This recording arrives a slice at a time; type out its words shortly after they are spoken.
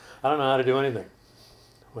I don't know how to do anything.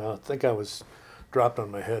 Well, I think I was dropped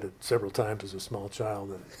on my head several times as a small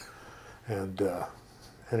child and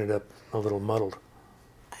ended up a little muddled.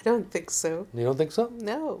 I don't think so. You don't think so?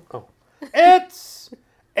 No. Oh. It's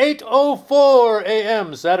 8:04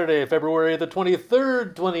 a.m. Saturday, February the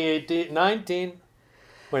 23rd, 2019.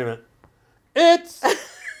 Wait a minute. It's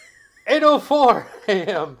 8:04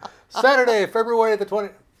 a.m. Saturday, February the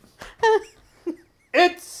 20th.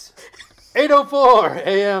 It's 8:04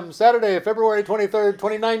 a.m. Saturday, February 23rd,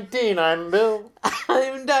 2019. I'm Bill.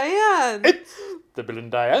 I'm Diane. It's the Bill and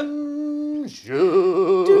Diane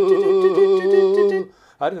Show.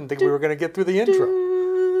 I didn't think we were going to get through the intro.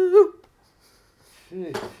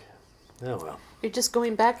 Jeez. Oh, well. You're just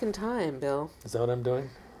going back in time, Bill. Is that what I'm doing?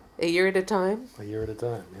 A year at a time? A year at a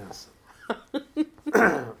time, yes.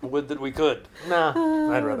 Would that we could. Nah,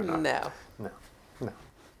 I'd rather not. No. No.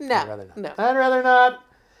 I'd rather not. No. I'd rather not.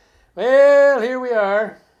 Well, here we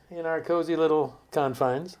are in our cozy little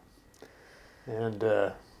confines. And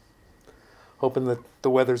hoping that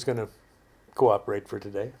the weather's going to cooperate for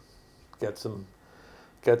today. Got some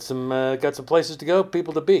places to go,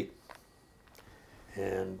 people to be.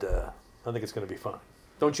 And I think it's going to be fun.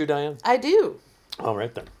 Don't you, Diane? I do. All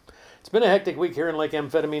right, then. It's been a hectic week here in Lake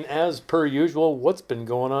Amphetamine, as per usual. What's been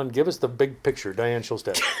going on? Give us the big picture. Diane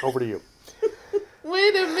Schulstead, over to you.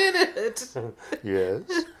 Wait a minute. Yes?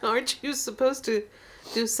 Aren't you supposed to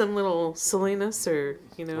do some little silliness or,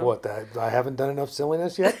 you know? What, I haven't done enough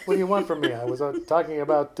silliness yet? What do you want from me? I was talking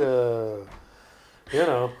about,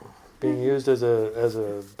 being used as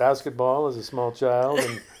a basketball as a small child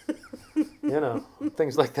and,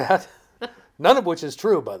 things like that. None of which is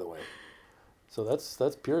true, by the way. So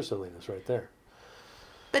that's pure silliness right there.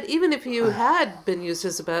 But even if you had been used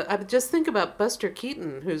as I would just think about Buster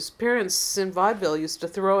Keaton, whose parents in vaudeville used to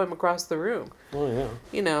throw him across the room. Oh, yeah.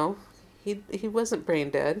 You know, he wasn't brain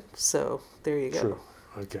dead, so there you go. True.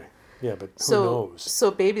 Okay. Yeah, but who knows?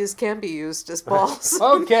 So babies can be used as balls.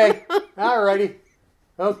 Okay. All righty.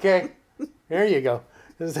 Okay. There you go.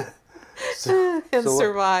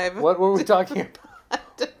 Survive. What were we talking about? I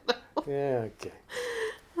don't know. Yeah, okay.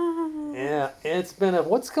 Yeah, it's been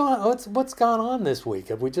what's gone on this week?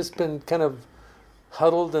 Have we just been kind of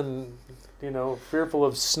huddled and fearful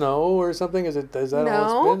of snow or something? Is that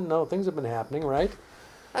all it's been? No, things have been happening, right?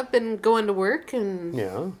 I've been going to work and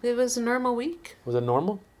yeah, it was a normal week. Was it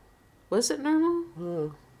normal? Was it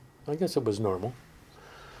normal? I guess it was normal.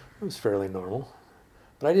 It was fairly normal.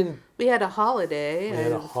 But I didn't... We had a holiday. We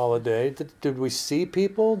had a holiday. Did we see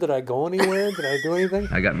people? Did I go anywhere? Did I do anything?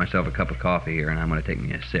 I got myself a cup of coffee here, and I'm going to take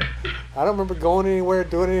me a sip. I don't remember going anywhere,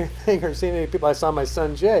 doing anything, or seeing any people. I saw my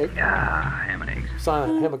son, Jake. Ah, ham and eggs. Saw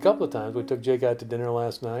him a couple of times. We took Jake out to dinner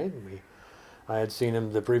last night. I had seen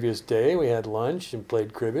him the previous day. We had lunch and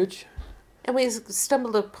played cribbage. And we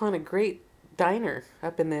stumbled upon a great diner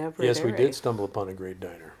up in the Everett Yes, we area. did stumble upon a great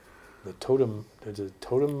diner. The Totem... Is it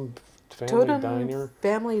Totem...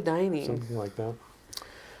 Family dining. Something like that.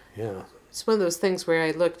 Yeah. It's one of those things where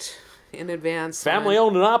I looked in advance. Family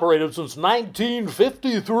owned and operated since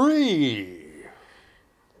 1953.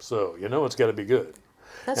 So, it's got to be good.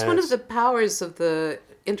 That's one of the powers of the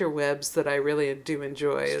interwebs that I really do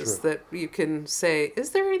enjoy, is that you can say, is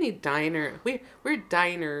there any diner? We're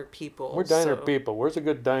diner people. We're diner people. Where's a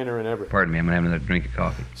good diner in Everett? Pardon me, I'm going to have another drink of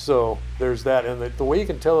coffee. So, there's that. And the way you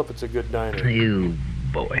can tell if it's a good diner... You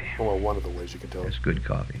boy. Well, one of the ways you can tell it's good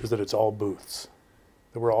coffee is that it's all booths.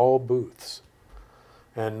 There were all booths.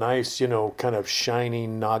 And nice, kind of shiny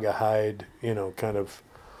Naga hide, kind of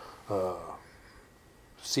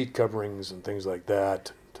seat coverings and things like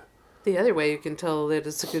that. The other way you can tell that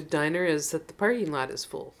it's a good diner is that the parking lot is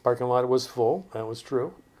full. Parking lot was full. That was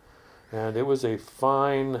true. And it was a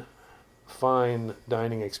fine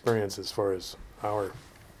dining experience as far as our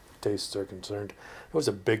tastes are concerned. It was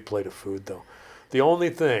a big plate of food, though. The only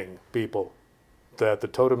thing, people, that the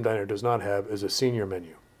Totem Diner does not have is a senior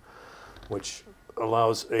menu, which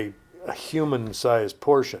allows a human-sized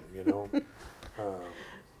portion,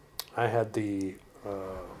 I had the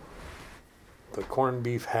corned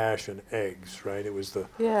beef hash and eggs, right? It was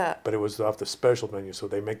but it was off the special menu, so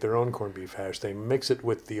they make their own corned beef hash. They mix it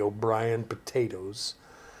with the O'Brien potatoes,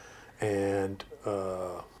 and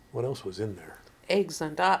what else was in there? Eggs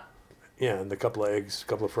on top. Yeah, and a couple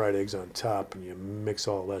of fried eggs on top, and you mix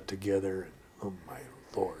all that together. And, oh, my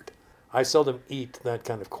Lord. I seldom eat that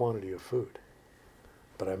kind of quantity of food,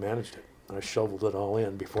 but I managed it. I shoveled it all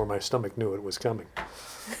in before my stomach knew it was coming.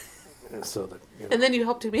 So that, And then you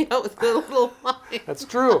helped me out with the little line. That's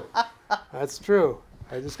true. That's true.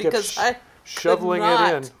 I just kept shoveling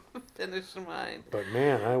it in. Finish mine. But,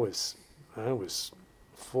 man, I was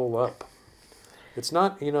full up. It's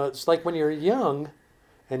not, it's like when you're young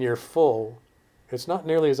and you're full, it's not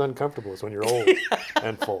nearly as uncomfortable as when you're old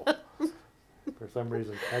and full. For some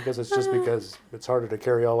reason. I guess it's just because it's harder to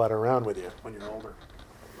carry all that around with you when you're older.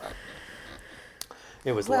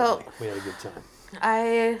 It was lovely. We had a good time.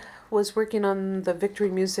 I was working on the Victory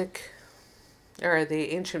Music, or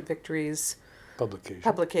the Ancient Victories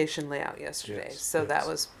publication layout yesterday. Yes, so yes. that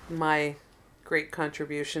was my great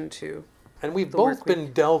contribution to. And we've both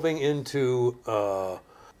been delving into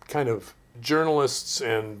kind of journalists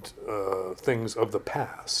and things of the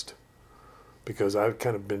past, because I've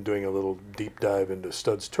kind of been doing a little deep dive into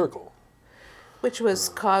Studs Terkel. Which was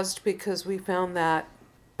caused because we found that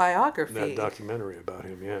biography. That documentary about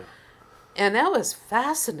him, yeah. And that was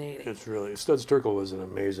fascinating. It's really, Studs Terkel was an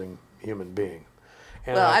amazing human being.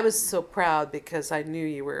 And well, I was so proud because I knew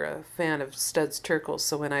you were a fan of Studs Terkel.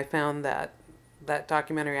 So when I found that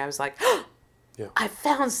documentary, I was like, oh, yeah. I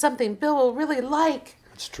found something Bill will really like.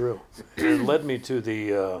 It's true. It led me to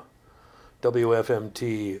the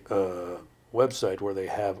WFMT website where they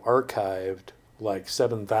have archived like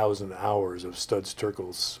 7,000 hours of Studs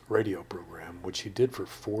Terkel's radio program, which he did for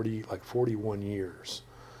 41 years.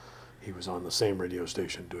 He was on the same radio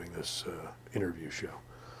station doing this interview show.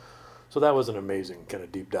 So that was an amazing kind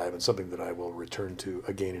of deep dive and something that I will return to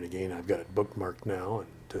again and again. I've got it bookmarked now,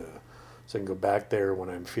 and so I can go back there when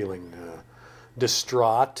I'm feeling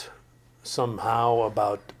distraught somehow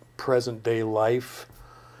about present day life,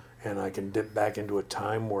 and I can dip back into a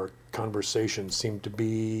time where conversations seem to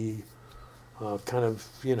be kind of,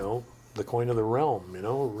 the coin of the realm,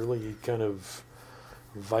 really kind of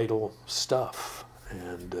vital stuff.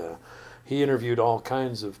 And he interviewed all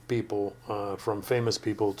kinds of people, from famous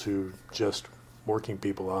people to just working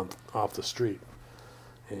people off the street,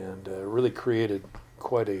 and really created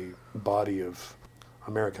quite a body of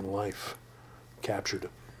American life captured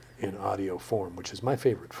in audio form, which is my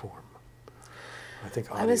favorite form. I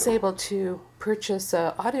think audio. I was able to purchase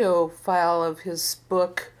an audio file of his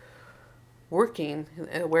book, Working,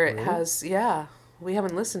 where it has, we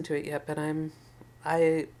haven't listened to it yet, but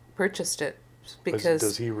I purchased it because.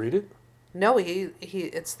 Does he read it? No,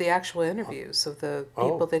 it's the actual interviews of the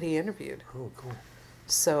people that he interviewed. Oh, cool.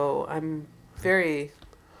 So I'm very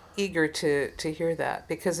eager to hear that,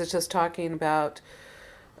 because it's just talking about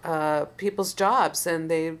people's jobs,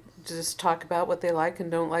 and they just talk about what they like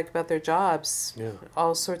and don't like about their jobs. Yeah.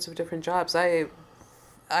 All sorts of different jobs. I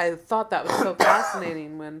thought that was so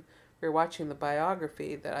fascinating when we were watching the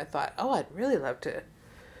biography that I thought, I'd really love to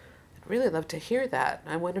hear that.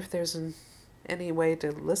 I wonder if there's any way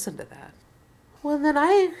to listen to that. Well, then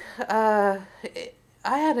I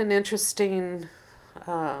had an interesting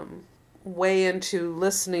way into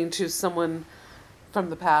listening to someone from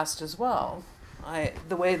the past as well.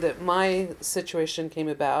 The way that my situation came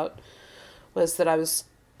about was that I was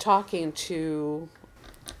talking to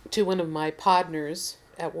one of my podners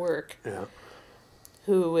at work,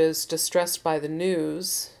 who is distressed by the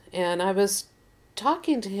news, and I was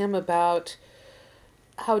talking to him about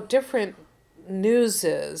how different news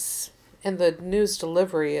is and the news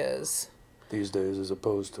delivery is these days as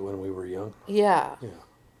opposed to when we were young. Yeah.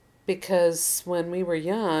 Because when we were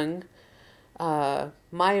young,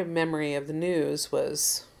 my memory of the news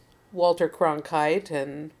was Walter Cronkite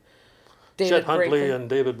and David Chet Huntley Brinkley. and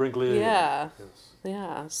David Brinkley. Yeah. Yes.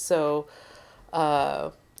 Yeah. So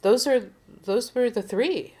those were the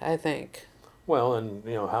three, I think. Well, and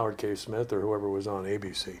Howard K. Smith or whoever was on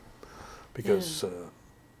ABC, because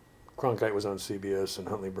Cronkite was on CBS and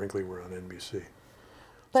Huntley Brinkley were on NBC.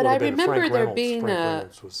 But So I it would've been remember Frank there Reynolds. being Frank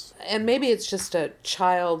Reynolds was, and maybe it's just a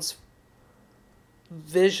child's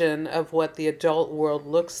vision of what the adult world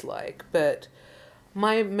looks like, but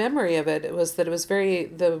my memory of it was that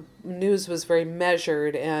the news was very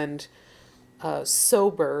measured and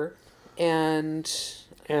sober, and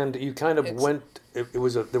you kind of there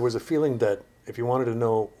was a feeling that if you wanted to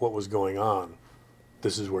know what was going on,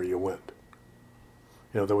 this is where you went.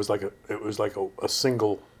 There was it was like a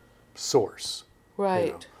single source.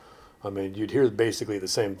 Right. I mean, you'd hear basically the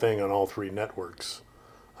same thing on all three networks,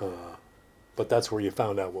 but that's where you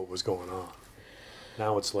found out what was going on.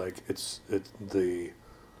 Now it's like the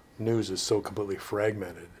news is so completely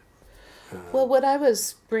fragmented. Well, what I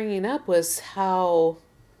was bringing up was how,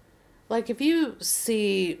 like, if you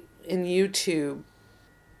see in YouTube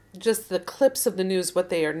just the clips of the news, what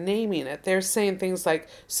they are naming it, they're saying things like,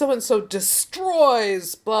 so-and-so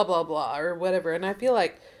destroys blah, blah, blah, or whatever. And I feel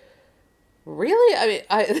like, really?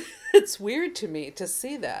 I mean, it's weird to me to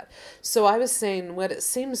see that. So I was saying what it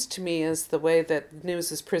seems to me is the way that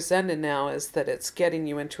news is presented now is that it's getting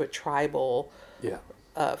you into a tribal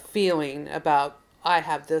feeling about, I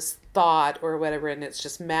have this thought or whatever, and it's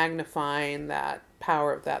just magnifying that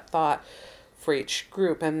power of that thought for each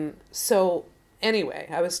group. And so anyway,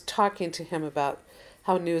 I was talking to him about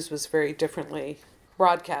how news was very differently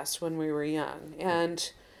broadcast when we were young,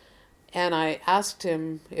 and I asked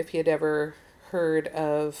him if he had ever heard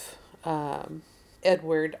of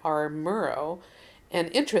Edward R. Murrow, and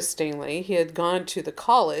interestingly, he had gone to the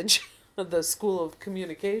college, the School of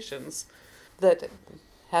Communications, that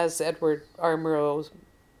has Edward R. Murrow.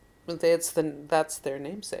 That's their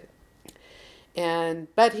namesake,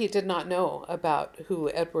 but he did not know about who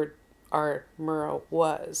Edward R. Murrow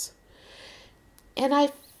was. And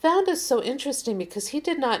I found it so interesting because he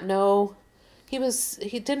did not know, he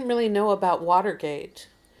didn't really know about Watergate.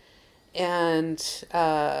 And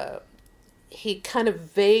he kind of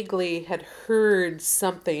vaguely had heard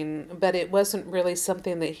something, but it wasn't really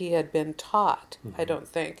something that he had been taught, I don't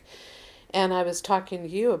think. And I was talking to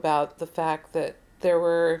you about the fact that there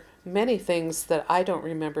were many things that I don't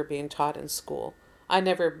remember being taught in school. I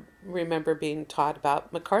never remember being taught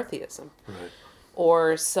about McCarthyism, right,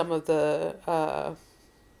 or some of the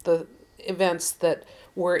events that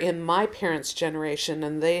were in my parents' generation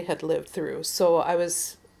and they had lived through. So I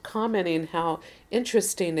was commenting how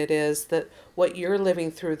interesting it is that what you're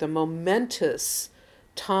living through, the momentous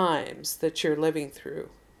times that you're living through,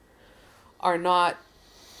 are not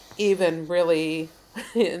even really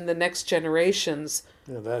in the next generations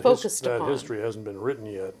focused upon. That history hasn't been written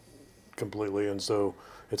yet completely, and so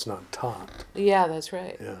it's not taught. Yeah, that's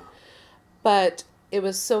right. Yeah. But it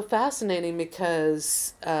was so fascinating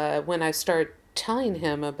because when I started telling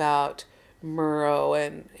him about Murrow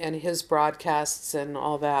and his broadcasts and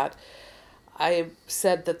all that, I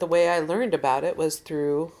said that the way I learned about it was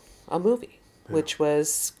through a movie, which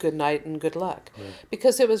was Good Night and Good Luck. Right.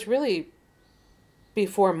 Because it was really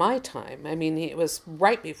before my time. I mean, it was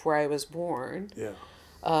right before I was born. Yeah.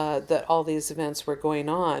 That all these events were going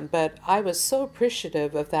on. But I was so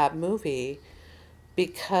appreciative of that movie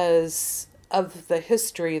because of the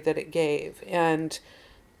history that it gave and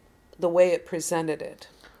the way it presented it.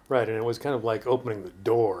 Right, and it was kind of like opening the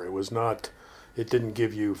door. It was not, it didn't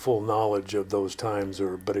give you full knowledge of those times,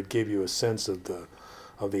 but it gave you a sense of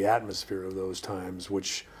the atmosphere of those times,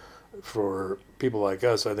 which for people like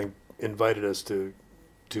us, I think, invited us to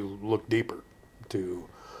look deeper, to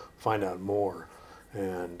find out more,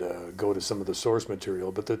 and go to some of the source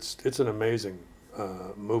material. But it's an amazing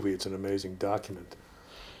movie. It's an amazing document.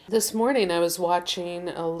 This morning I was watching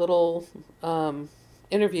a little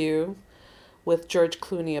interview with George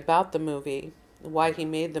Clooney about the movie, why he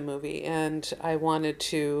made the movie, and I wanted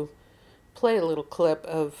to play a little clip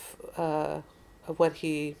of what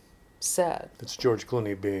he said. It's George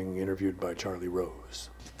Clooney being interviewed by Charlie Rose.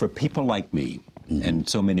 For people like me, and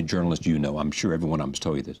so many journalists you know, I'm sure everyone else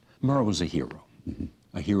told you this, Murrow was a hero.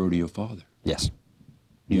 A hero to your father. Yes.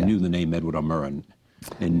 You knew the name Edward R. Murrow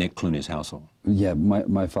in Nick Clooney's household. Yeah,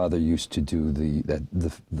 my father used to do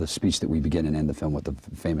the speech that we begin and end the film with,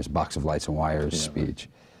 the famous box of lights and wires speech.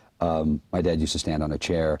 Right. My dad used to stand on a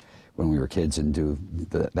chair when we were kids and do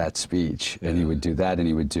that speech, and he would do that, and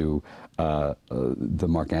he would do the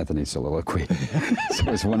Mark Anthony soliloquy. So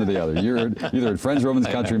it was one or the other. You either heard Friends, Romans,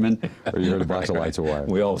 Countrymen, or you heard a box of lights and wires.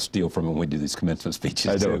 We all steal from him when we do these commencement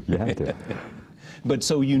speeches. I know, you have to. But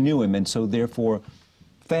so you knew him, and so therefore,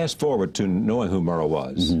 fast forward to knowing who Murrow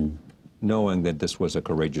was, knowing that this was a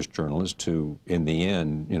courageous journalist to, in the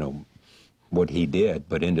end, what he did,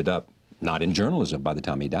 but ended up not in journalism by the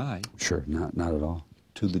time he died. Sure, not at all.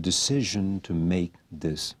 To the decision to make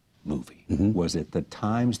this movie. Was it the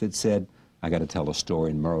Times that said, I got to tell a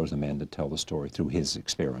story, and Murrow's the man to tell the story through his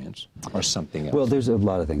experience, or something else? Well, there's a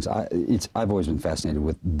lot of things. I've always been fascinated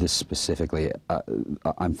with this specifically.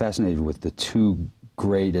 I'm fascinated with the two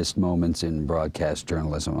greatest moments in broadcast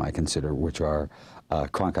journalism, I consider, which are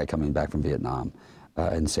Cronkite coming back from Vietnam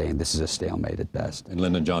and saying, this is a stalemate at best. And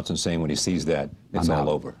Lyndon Johnson saying when he sees that, it's all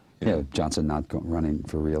over. Yeah, Johnson not running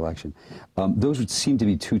for re-election. Those would seem to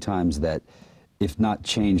be two times that, if not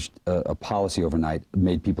changed a policy overnight,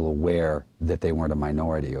 made people aware that they weren't a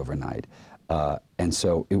minority overnight. And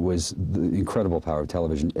so it was the incredible power of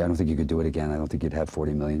television. I don't think you could do it again. I don't think you'd have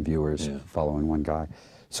 40 million viewers following one guy.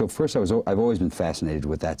 So first, I've always been fascinated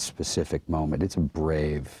with that specific moment. It's a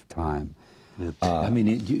brave time. I mean,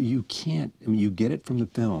 you can't, you get it from the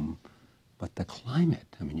film, but the climate,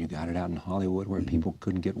 you got it out in Hollywood where people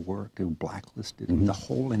couldn't get work, they were blacklisted, the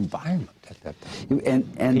whole environment at that time.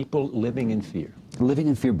 And people living in fear. Living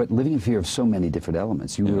in fear, but living in fear of so many different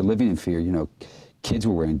elements. You were living in fear, kids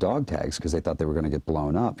were wearing dog tags because they thought they were going to get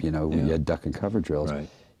blown up, you had duck and cover drills. Right.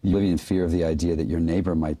 You were living in fear of the idea that your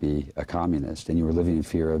neighbor might be a communist, and you were living in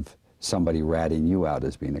fear of somebody ratting you out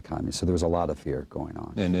as being a communist. So there was a lot of fear going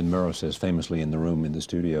on. And then Murrow says famously in the room in the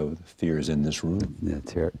studio, fear is in this room. Yeah,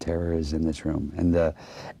 terror is in this room,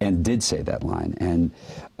 and did say that line, and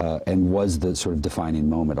was the sort of defining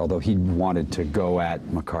moment. Although he wanted to go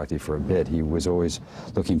at McCarthy for a bit, he was always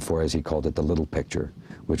looking for, as he called it, the little picture,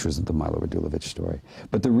 which was the Milo Radulovich story.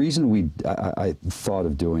 But the reason I thought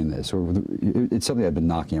of doing this, or it's something I've been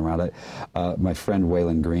knocking around. My friend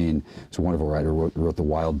Waylon Green, who's a wonderful writer, wrote The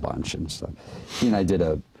Wild Bunch and stuff. He and I did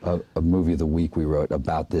a movie of the week we wrote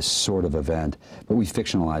about this sort of event, but we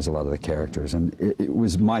fictionalized a lot of the characters, and it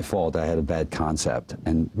was my fault. I had a bad concept,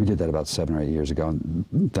 and we did that about 7 or 8 years ago,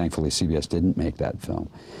 and thankfully CBS didn't make that film.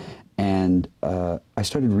 And I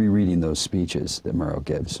started rereading those speeches that Murrow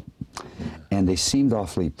gives, and they seemed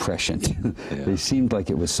awfully prescient. Yeah. They seemed like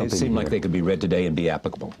it was something. It seemed like they could be read today and be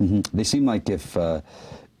applicable. Mm-hmm. They seemed like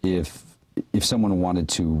if someone wanted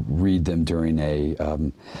to read them during a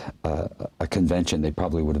convention, they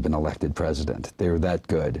probably would have been elected president. They were that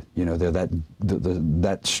good. You know, they're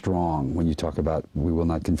that strong when you talk about we will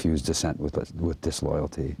not confuse dissent with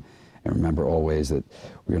disloyalty. And remember always that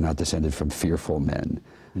we are not descended from fearful men.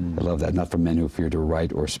 I love that. Not from men who fear to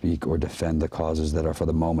write or speak or defend the causes that are for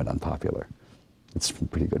the moment unpopular. It's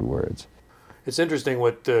pretty good words. It's interesting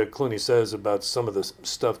what Clooney says about some of the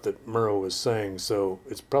stuff that Murrow was saying, so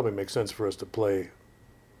it probably makes sense for us to play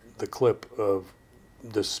the clip of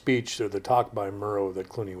the speech or the talk by Murrow that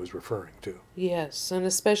Clooney was referring to. Yes, and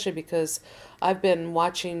especially because I've been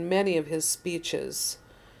watching many of his speeches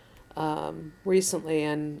recently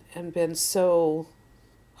and been so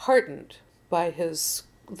heartened by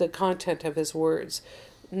the content of his words,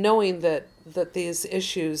 knowing that these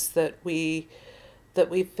issues that we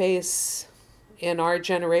face in our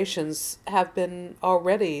generations have been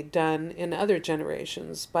already done in other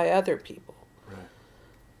generations by other people. Right.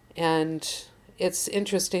 And it's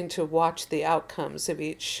interesting to watch the outcomes of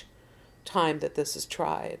each time that this is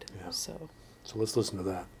tried. Yeah. So let's listen to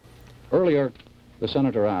that. Earlier, the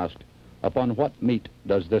senator asked, "Upon what meat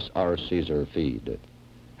does this our Caesar feed?"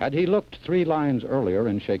 Had he looked 3 lines earlier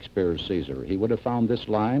in Shakespeare's Caesar, he would have found this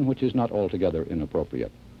line, which is not altogether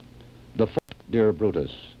inappropriate. "The fault, dear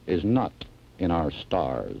Brutus, is not in our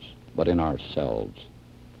stars, but in ourselves."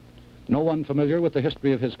 No one familiar with the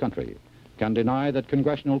history of his country can deny that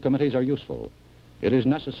congressional committees are useful. It is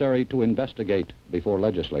necessary to investigate before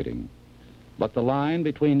legislating. But the line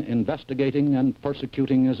between investigating and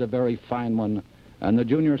persecuting is a very fine one, and the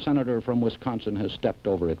junior senator from Wisconsin has stepped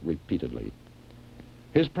over it repeatedly.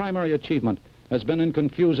 His primary achievement has been in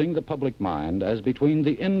confusing the public mind as between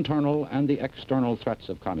the internal and the external threats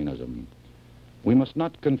of communism. We must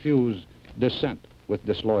not confuse dissent with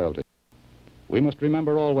disloyalty. We must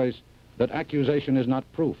remember always that accusation is not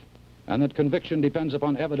proof, and that conviction depends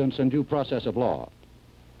upon evidence and due process of law.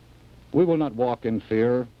 We will not walk in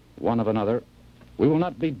fear one of another. We will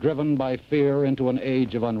not be driven by fear into an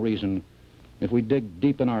age of unreason if we dig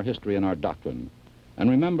deep in our history and our doctrine, and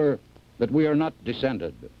remember that we are not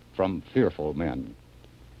descended from fearful men,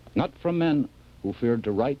 not from men who feared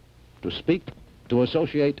to write, to speak, to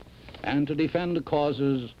associate, and to defend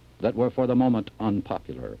causes that were for the moment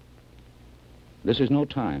unpopular. This is no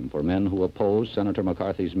time for men who oppose Senator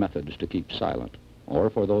McCarthy's methods to keep silent,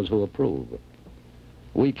 or for those who approve.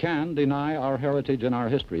 We can deny our heritage and our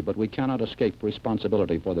history, but we cannot escape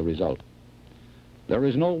responsibility for the result. There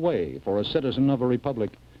is no way for a citizen of a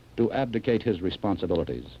republic to abdicate his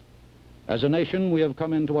responsibilities. As a nation, we have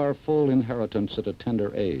come into our full inheritance at a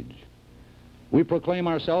tender age. We proclaim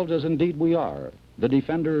ourselves, as indeed we are, the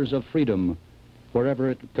defenders of freedom wherever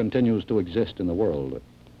it continues to exist in the world.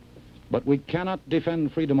 But we cannot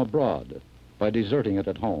defend freedom abroad by deserting it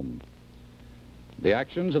at home. The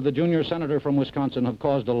actions of the junior senator from Wisconsin have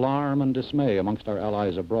caused alarm and dismay amongst our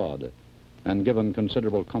allies abroad and given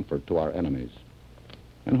considerable comfort to our enemies.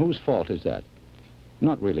 And whose fault is that?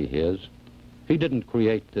 Not really his. He didn't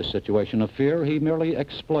create this situation of fear, he merely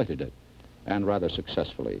exploited it, and rather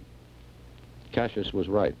successfully. Cassius was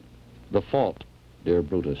right. The fault, dear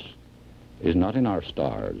Brutus, is not in our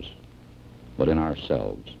stars, but in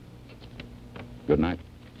ourselves. Good night,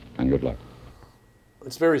 and good luck.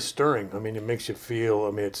 It's very stirring. I mean, it makes you feel,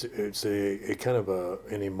 I mean, it's a kind of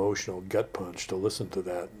an emotional gut punch to listen to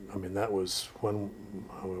that. I mean, that was when,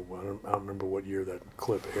 I don't remember what year that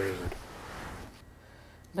clip aired.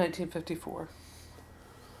 1954.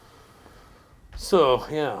 So,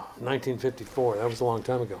 yeah, 1954. That was a long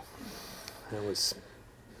time ago. That was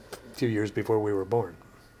a few years before we were born.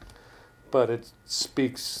 But it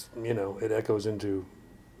speaks, you know, it echoes into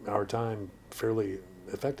our time fairly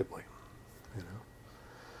effectively, you know.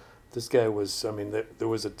 This guy was, I mean, there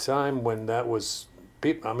was a time when that was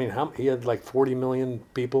people, I mean, he had like 40 million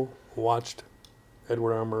people watched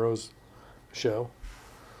Edward R. Murrow's show.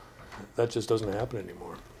 That just doesn't happen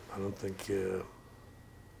anymore. I don't think.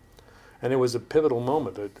 And it was a pivotal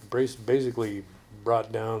moment. It basically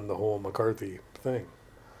brought down the whole McCarthy thing.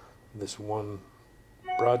 This one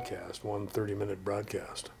broadcast, one 30-minute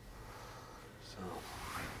broadcast. So,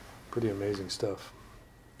 pretty amazing stuff.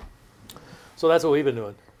 So that's what we've been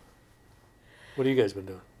doing. What have you guys been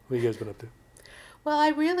doing? What have you guys been up to? Well,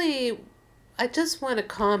 I just want to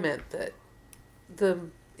comment that the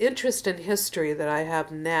interest in history that I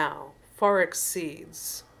have now far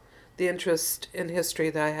exceeds the interest in history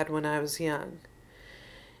that I had when I was young.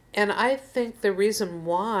 And I think the reason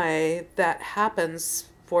why that happens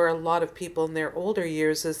for a lot of people in their older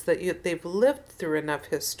years is that they've lived through enough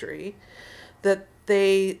history that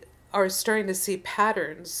they are starting to see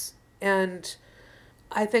patterns. And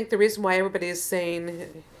I think the reason why everybody is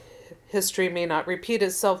saying history may not repeat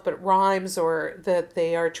itself but rhymes, or that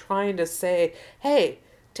they are trying to say, hey,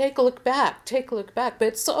 take a look back. But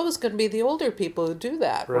it's always going to be the older people who do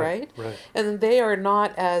that, right? And they are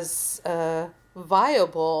not as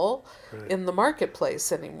viable in the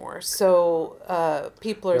marketplace anymore. So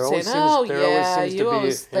people are saying,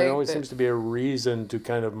 there always seems to be a reason to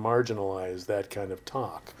kind of marginalize that kind of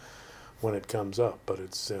talk when it comes up. But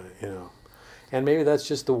it's, and maybe that's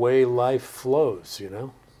just the way life flows,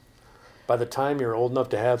 By the time you're old enough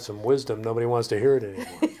to have some wisdom, nobody wants to hear it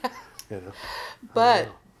anymore. But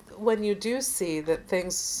when you do see that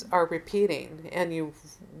things are repeating and you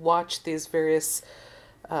watch these various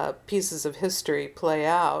pieces of history play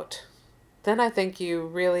out, then I think you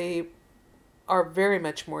really are very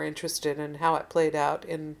much more interested in how it played out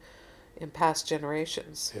in past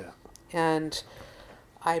generations. Yeah. And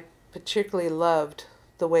I particularly loved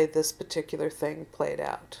the way this particular thing played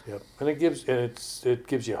out. Yep. And it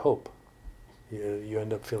gives you hope. You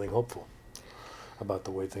end up feeling hopeful about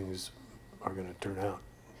the way things are going to turn out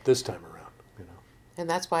this time around, And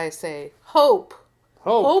that's why I say hope.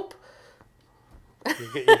 Hope.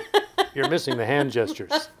 You're missing the hand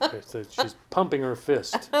gestures. She's pumping her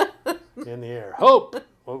fist in the air. Hope.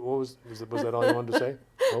 What was that all you wanted to say?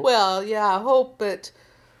 Hope? Well, yeah, hope, but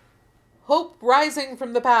hope rising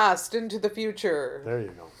from the past into the future. There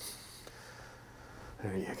you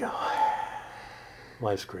go.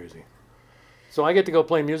 Life's crazy. So I get to go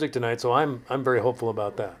play music tonight, so I'm very hopeful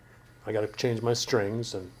about that. I got to change my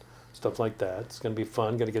strings and stuff like that. It's going to be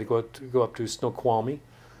fun. Got to go up to Snoqualmie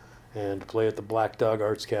and play at the Black Dog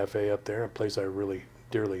Arts Cafe up there, a place I really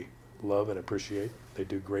dearly love and appreciate. They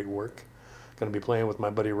do great work. Going to be playing with my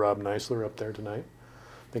buddy Rob Neisler up there tonight.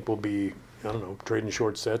 I think we'll be, trading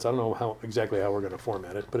short sets. I don't know exactly how we're going to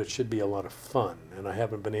format it, but it should be a lot of fun. And I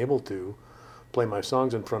haven't been able to play my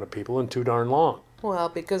songs in front of people in too darn long. Well,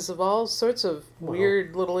 because of all sorts of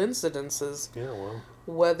weird little incidences. Yeah, well.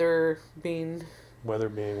 Weather being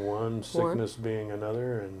one, sickness being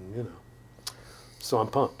another, and, So I'm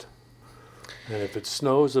pumped. And if it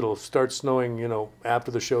snows, it'll start snowing,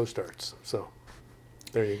 after the show starts. So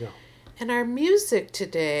there you go. And our music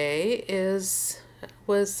today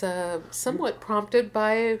was somewhat prompted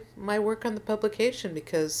by my work on the publication,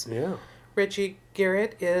 because Reggie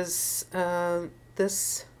Garrett is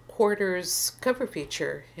this quarter's cover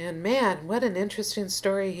feature, and man, what an interesting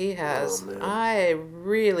story he has. I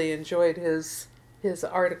really enjoyed his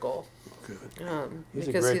article. Good. He's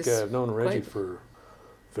a great guy. I've known Reggie for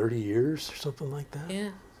 30 years or something like that.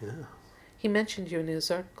 Yeah. He mentioned you in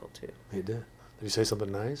his article too. He did. Did he say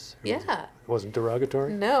something nice? Yeah. It wasn't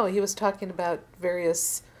derogatory? No, he was talking about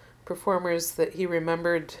various performers that he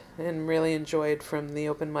remembered and really enjoyed from the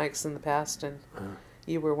open mics in the past, and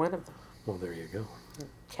you were one of them. Well, there you go.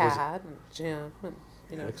 Cat and Jim, and,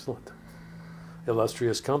 Excellent.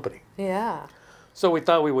 Illustrious company. Yeah. So we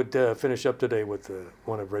thought we would finish up today with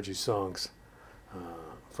one of Reggie's songs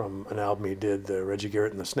from an album he did, Reggie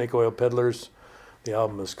Garrett and the Snake Oil Peddlers. The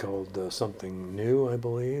album is called Something New, I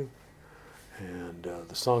believe. And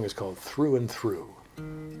the song is called Through and Through.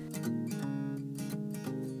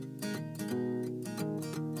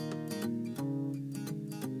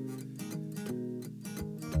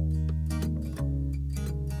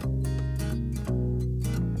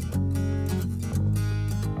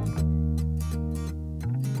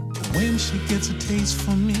 When she gets a taste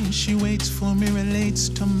for me, she waits for me, relates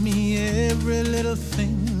to me every little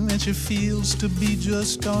thing that she feels to be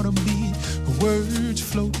just ought to be. Her words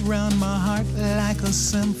float round my heart like a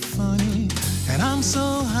symphony, and I'm so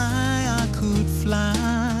high I could fly.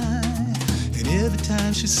 And every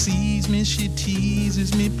time she sees me, she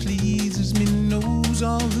teases me, pleases me, knows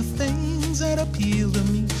all the things that appeal to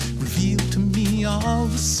me, reveal to me me all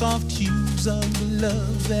the soft hues of the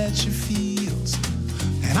love that she feels.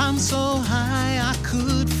 And I'm so high I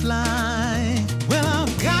could fly. Well,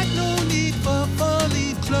 I've got no need for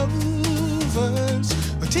four-leaf clovers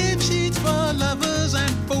or tip sheets for lovers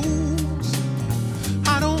and fools.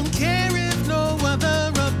 I don't care if no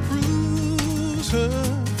other approves her.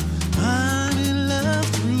 I'm in love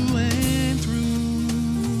through and through.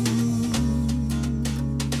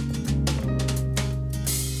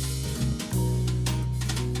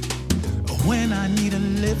 When I need a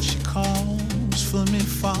lift, she calls for me,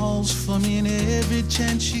 falls for me, and every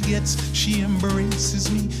chance she gets, she embraces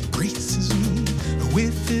me, graces me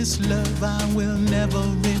with this love I will never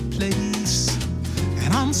replace.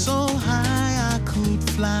 And I'm so high I could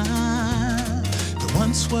fly. There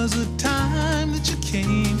once was a time that you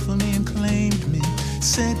came for me and claimed me,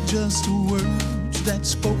 said just words that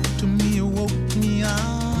spoke to me, awoke me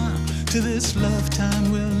on to this love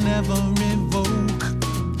time we'll never revoke.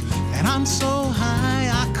 And I'm so high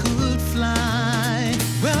I could fly.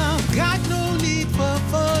 Well, I've got no need for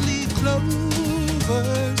four-leaf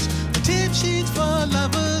clovers, tip sheets for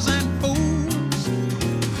lovers and fools.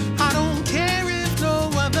 I don't care if no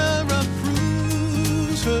other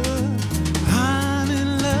approves her. I'm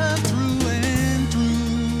in love through and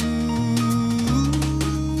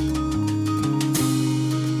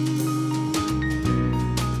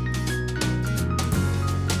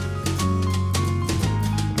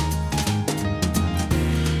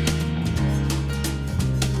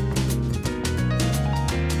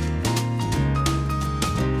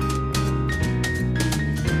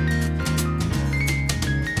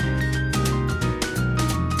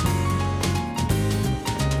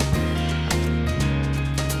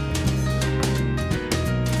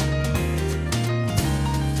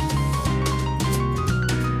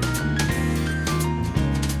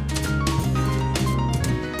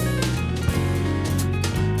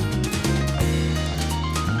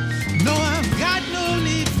no, I've got no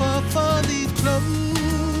need for four-leaf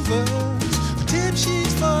clovers.